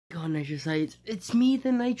on, Nitrosites? It's me,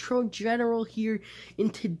 the Nitro General here,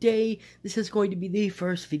 and today this is going to be the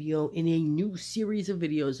first video in a new series of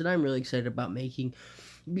videos that I'm really excited about making.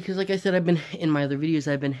 Because like I said, in my other videos,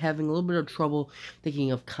 I've been having a little bit of trouble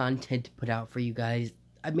thinking of content to put out for you guys.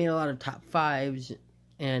 I've made a lot of top 5s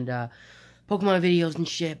and Pokemon videos and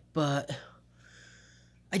shit, but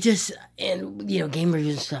game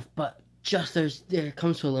reviews and stuff, but there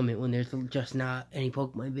comes to a limit when there's just not any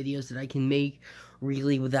Pokemon videos that I can make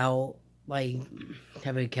really without like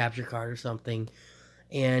having a capture card or something.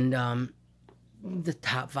 And the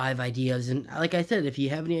top 5 ideas, and like I said, if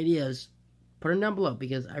you have any ideas, put them down below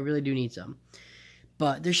because I really do need some.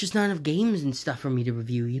 But there's just not enough games and stuff for me to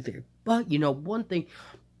review either. But you know, one thing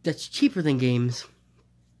that's cheaper than games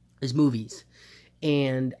is movies.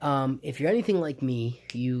 And if you're anything like me,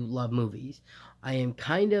 you love movies. I am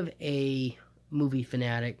kind of a movie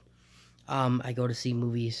fanatic. I go to see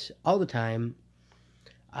movies all the time.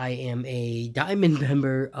 I am a diamond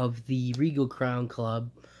member of the Regal Crown Club.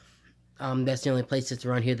 That's the only place that's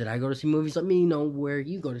around here that I go to see movies. Let me know where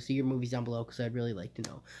you go to see your movies down below, because I'd really like to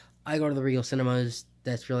know. I go to the Regal Cinemas.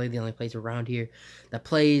 That's really the only place around here that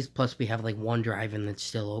plays. Plus, we have like one drive-in that's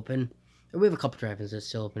still open. We have a couple drive-ins that's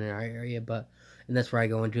still open in our area, and that's where I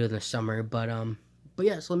go into in the summer. But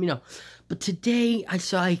yeah, so let me know. But today, I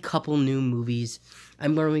saw a couple new movies.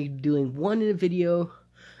 I'm going to be doing one in a video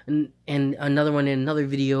and another one in another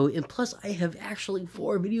video. And plus, I have actually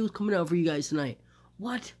 4 videos coming out for you guys tonight.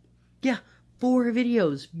 What? Yeah, 4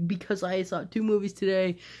 videos. Because I saw 2 movies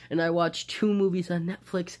today, and I watched 2 movies on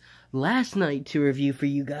Netflix last night to review for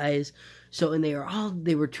you guys. So, and they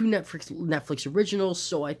were 2 Netflix originals,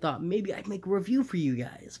 so I thought maybe I'd make a review for you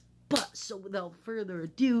guys. But, so without further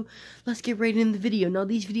ado, let's get right into the video. Now,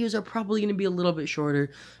 these videos are probably going to be a little bit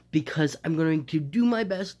shorter because I'm going to do my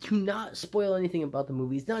best to not spoil anything about the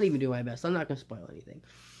movies. Not even do my best. I'm not going to spoil anything.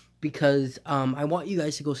 Because I want you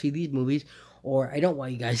guys to go see these movies, or I don't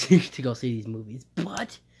want you guys to go see these movies.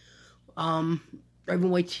 But, even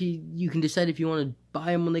wait till you can decide if you want to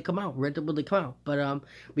buy them when they come out, rent them when they come out. But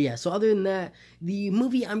yeah, so other than that, the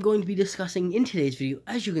movie I'm going to be discussing in today's video,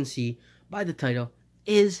 as you can see by the title,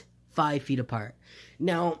 is 5 Feet Apart.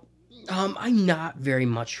 Now, I'm not very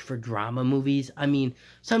much for drama movies. I mean,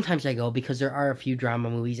 sometimes I go because there are a few drama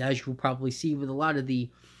movies, as you will probably see with a lot of the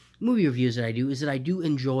movie reviews that I do, is that I do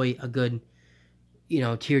enjoy a good,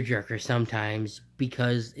 tearjerker sometimes,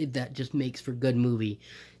 because that just makes for good movie.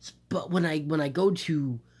 But when I go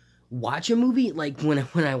to watch a movie, like when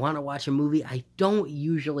I want to watch a movie, I don't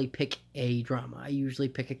usually pick a drama. I usually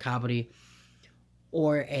pick a comedy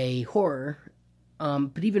or a horror.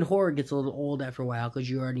 But even horror gets a little old after a while because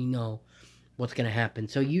you already know what's going to happen.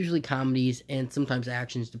 So usually comedies and sometimes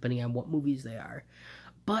actions, depending on what movies they are.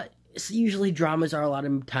 But usually dramas are a lot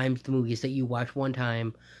of times the movies that you watch one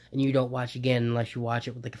time and you don't watch again unless you watch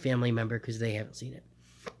it with like a family member because they haven't seen it.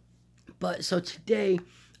 But so today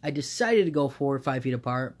I decided to go for 5 Feet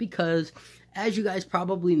Apart because, as you guys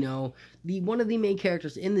probably know, one of the main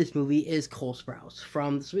characters in this movie is Cole Sprouse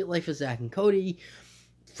from The Sweet Life of Zack and Cody.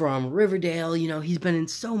 From Riverdale, he's been in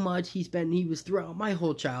so much. He was throughout my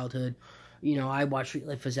whole childhood. I watched Sweet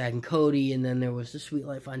Life of Zack and Cody, and then there was The Sweet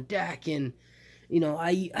Life on Deck, and,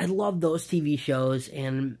 I love those TV shows,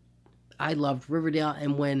 and I loved Riverdale,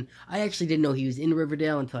 and when I actually didn't know he was in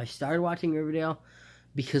Riverdale until I started watching Riverdale,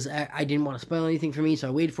 because I didn't want to spoil anything for me, so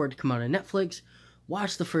I waited for it to come out on Netflix,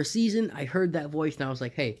 watched the first season, I heard that voice, and I was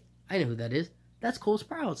like, hey, I know who that is. That's Cole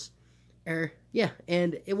Sprouse. Yeah,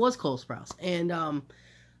 and it was Cole Sprouse, and,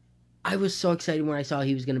 I was so excited when I saw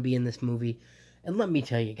he was going to be in this movie. And let me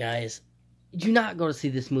tell you guys, do not go to see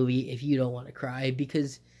this movie if you don't want to cry.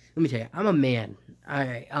 Because, let me tell you, I'm a man.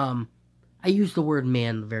 Alright, I use the word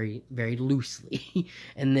man very, very loosely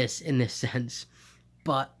in this sense.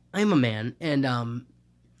 But I'm a man. And,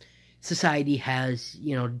 society has,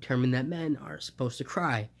 determined that men are supposed to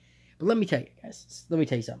cry. But let me tell you guys,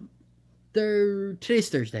 something. Today's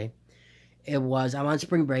Thursday. I'm on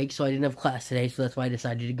spring break, so I didn't have class today, so that's why I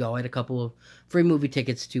decided to go. I had a couple of free movie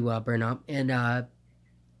tickets to burn up, and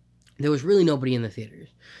there was really nobody in the theaters.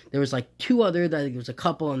 There was like 2 other, I think there was a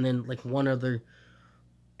couple, and then like 1 other,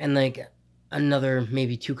 and like another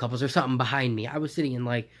maybe 2 couples or something behind me. I was sitting in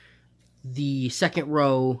like the second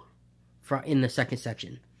row in the second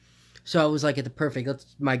section. So it was like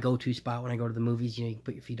that's my go-to spot when I go to the movies. You can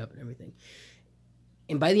put your feet up and everything.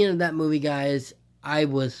 And by the end of that movie, guys, I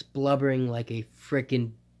was blubbering like a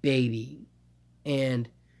freaking baby, and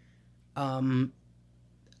I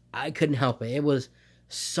couldn't help it. It was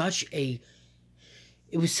such a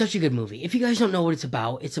good movie. If you guys don't know what it's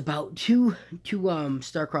about two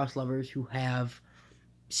star-crossed lovers who have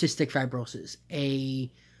cystic fibrosis,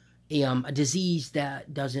 a a disease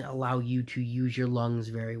that doesn't allow you to use your lungs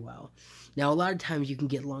very well. Now, a lot of times you can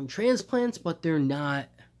get lung transplants, but they're not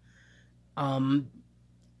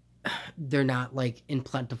like in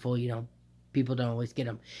plentiful, people don't always get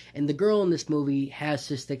them. And the girl in this movie has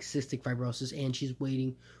cystic fibrosis, and she's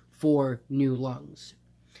waiting for new lungs.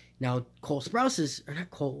 Now, Dylan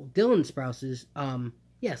Sprouse's,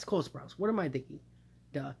 yes, Cole Sprouse. What am I thinking?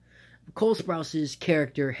 Duh. Cole Sprouse's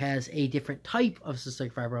character has a different type of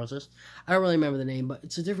cystic fibrosis. I don't really remember the name, but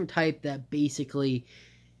it's a different type that basically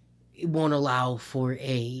won't allow for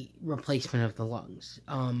a replacement of the lungs.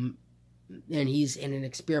 And he's in an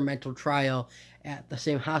experimental trial at the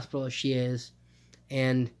same hospital as she is.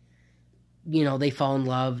 And, they fall in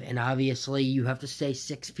love, and obviously you have to stay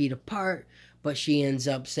 6 feet apart. But she ends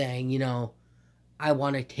up saying, I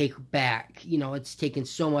want to take back, it's taken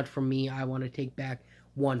so much from me, I want to take back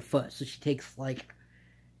 1 foot. So she takes,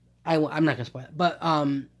 I'm not going to spoil it. But,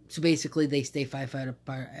 so basically they stay 5 feet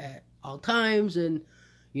apart at all times, and,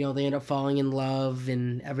 they end up falling in love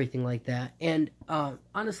and everything like that. And,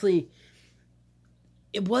 honestly,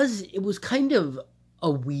 it was kind of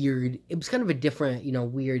a different,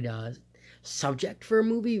 weird, subject for a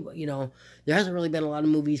movie. There hasn't really been a lot of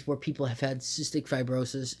movies where people have had cystic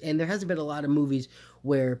fibrosis, and there hasn't been a lot of movies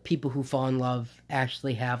where people who fall in love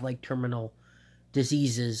actually have terminal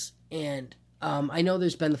diseases. And I know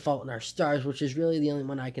there's been The Fault in Our Stars, which is really the only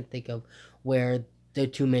one I can think of where the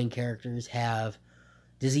 2 main characters have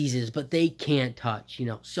diseases, but they can't touch,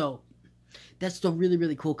 So that's the really,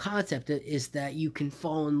 really cool concept, is that you can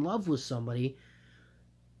fall in love with somebody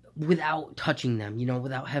without touching them,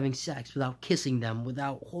 without having sex, without kissing them,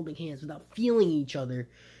 without holding hands, without feeling each other.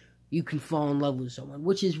 You can fall in love with someone,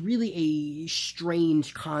 which is really a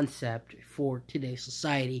strange concept for today's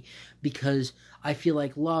society, because I feel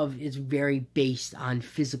like love is very based on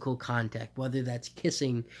physical contact, whether that's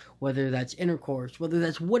kissing, whether that's intercourse, whether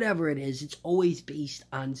that's whatever it is. It's always based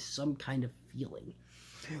on some kind of feeling,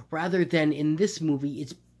 rather than in this movie,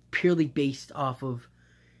 it's purely based off of,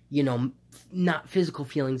 not physical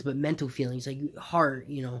feelings, but mental feelings, like heart.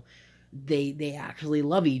 They actually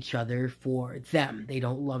love each other for them. They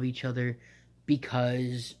don't love each other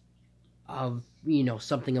because of,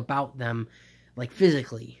 something about them, like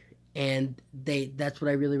physically. And that's what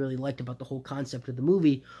I really, really liked about the whole concept of the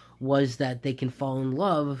movie, was that they can fall in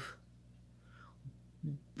love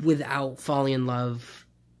without falling in love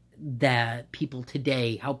how people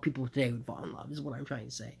today would fall in love, is what I'm trying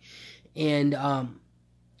to say. And,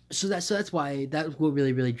 So that's why that's what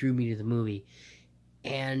really, really drew me to the movie.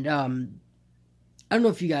 And I don't know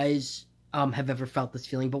if you guys have ever felt this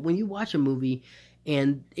feeling, but when you watch a movie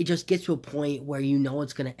and it just gets to a point where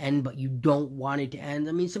it's going to end, but you don't want it to end.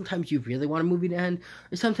 I mean, sometimes you really want a movie to end,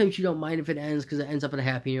 or sometimes you don't mind if it ends because it ends up in a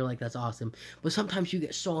happy and you're like, that's awesome. But sometimes you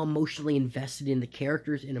get so emotionally invested in the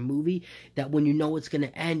characters in a movie that when it's going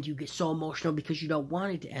to end, you get so emotional because you don't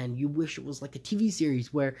want it to end. You wish it was like a TV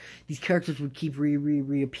series where these characters would keep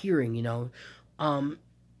reappearing,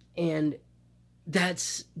 and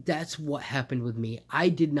that's what happened with me. I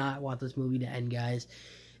did not want this movie to end, guys.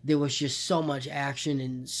 There was just so much action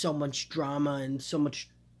and so much drama and so much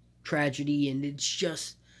tragedy, and it's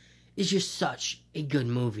just such a good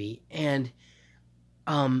movie. And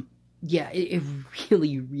it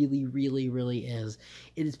really, really, really, really is.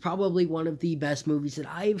 It is probably one of the best movies that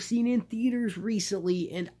I have seen in theaters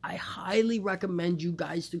recently, and I highly recommend you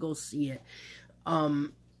guys to go see it.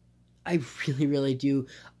 I really, really do.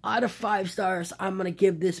 Out of 5 stars, I'm going to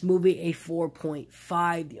give this movie a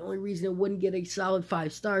 4.5. The only reason it wouldn't get a solid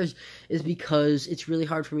 5 stars is because it's really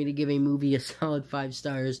hard for me to give a movie a solid 5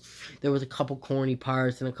 stars. There was a couple corny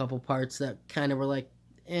parts and a couple parts that kind of were like,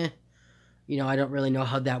 I don't really know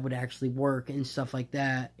how that would actually work and stuff like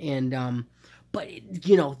that. And, but,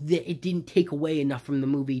 it didn't take away enough from the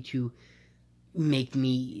movie to make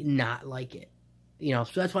me not like it. So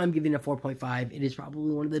that's why I'm giving it a 4.5. It is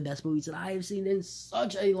probably one of the best movies that I have seen in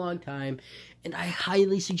such a long time. And I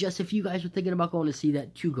highly suggest, if you guys are thinking about going to see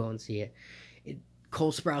that, to go and see it.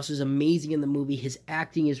 Cole Sprouse is amazing in the movie. His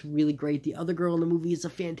acting is really great. The other girl in the movie is a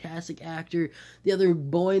fantastic actor. The other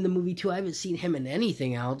boy in the movie, too, I haven't seen him in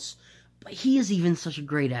anything else. But he is even such a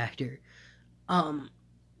great actor. And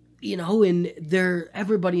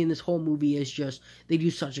everybody in this whole movie is just, they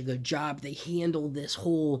do such a good job. They handle this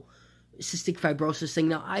whole cystic fibrosis thing.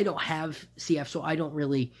 Now, I don't have CF, so I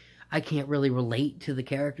can't really relate to the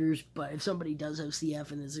characters, but if somebody does have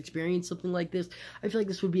CF and has experienced something like this, I feel like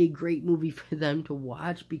this would be a great movie for them to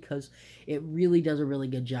watch, because it really does a really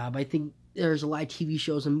good job. I think there's a lot of TV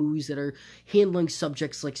shows and movies that are handling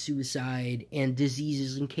subjects like suicide and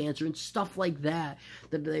diseases and cancer and stuff like that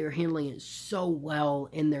they are handling it so well,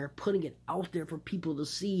 and they're putting it out there for people to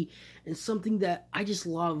see. And something that I just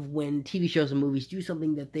love when TV shows and movies do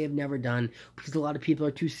something that they have never done, because a lot of people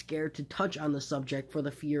are too scared to touch on the subject for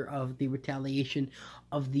the fear of the retaliation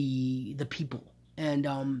of the people.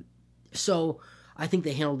 And so I think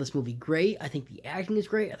they handled this movie great. I think the acting is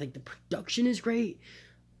great. I think the production is great.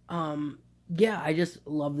 Yeah, I just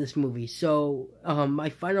love this movie. So, my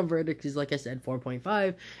final verdict is, like I said,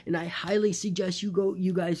 4.5, and I highly suggest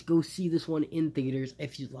you guys go see this one in theaters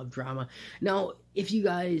if you love drama. Now, if you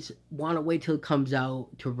guys want to wait till it comes out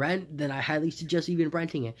to rent, then I highly suggest even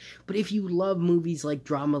renting it. But if you love movies like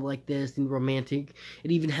drama like this and romantic,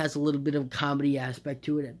 it even has a little bit of comedy aspect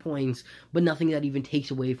to it at points, but nothing that even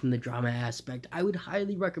takes away from the drama aspect, I would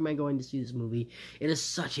highly recommend going to see this movie. It is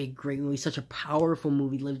such a great movie, such a powerful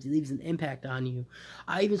movie, leaves an impact on you.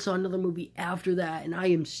 I even saw another movie after that, and I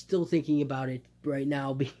am still thinking about it right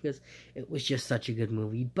now because it was just such a good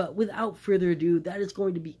movie. But without further ado, that is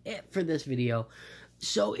going to be it for this video.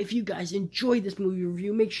 So if you guys enjoyed this movie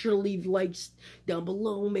review, make sure to leave likes down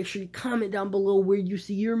below. Make sure you comment down below where you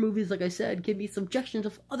see your movies. Like I said, give me suggestions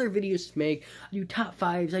of other videos to make. I do top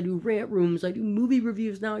 5s, I do rant rooms, I do movie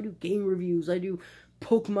reviews now, I do game reviews, I do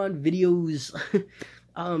Pokemon videos.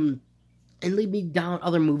 And leave me down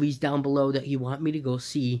other movies down below that you want me to go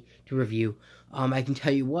see to review. I can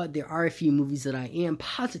tell you what, there are a few movies that I am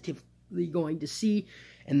positively going to see.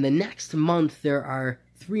 And the next month, there are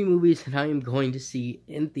 3 movies that I am going to see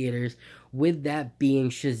in theaters. With that being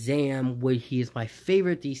Shazam, which he is my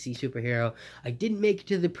favorite DC superhero. I didn't make it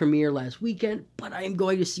to the premiere last weekend, but I am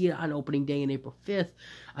going to see it on opening day on April 5th.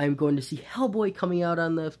 I am going to see Hellboy coming out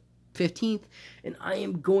on the 15th, and I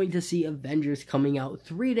am going to see Avengers coming out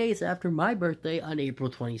 3 days after my birthday on April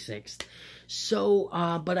 26th. So,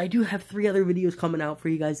 but I do have 3 other videos coming out for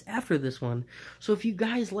you guys after this one. So if you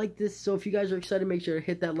guys like this, if you guys are excited, make sure to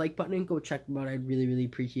hit that like button and go check them out. I'd really, really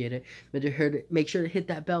appreciate it. Make sure to hit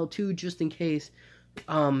that bell too, just in case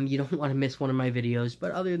you don't want to miss one of my videos.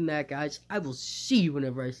 But other than that, guys, I will see you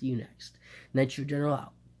whenever I see you next. Nitro General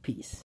out. Peace.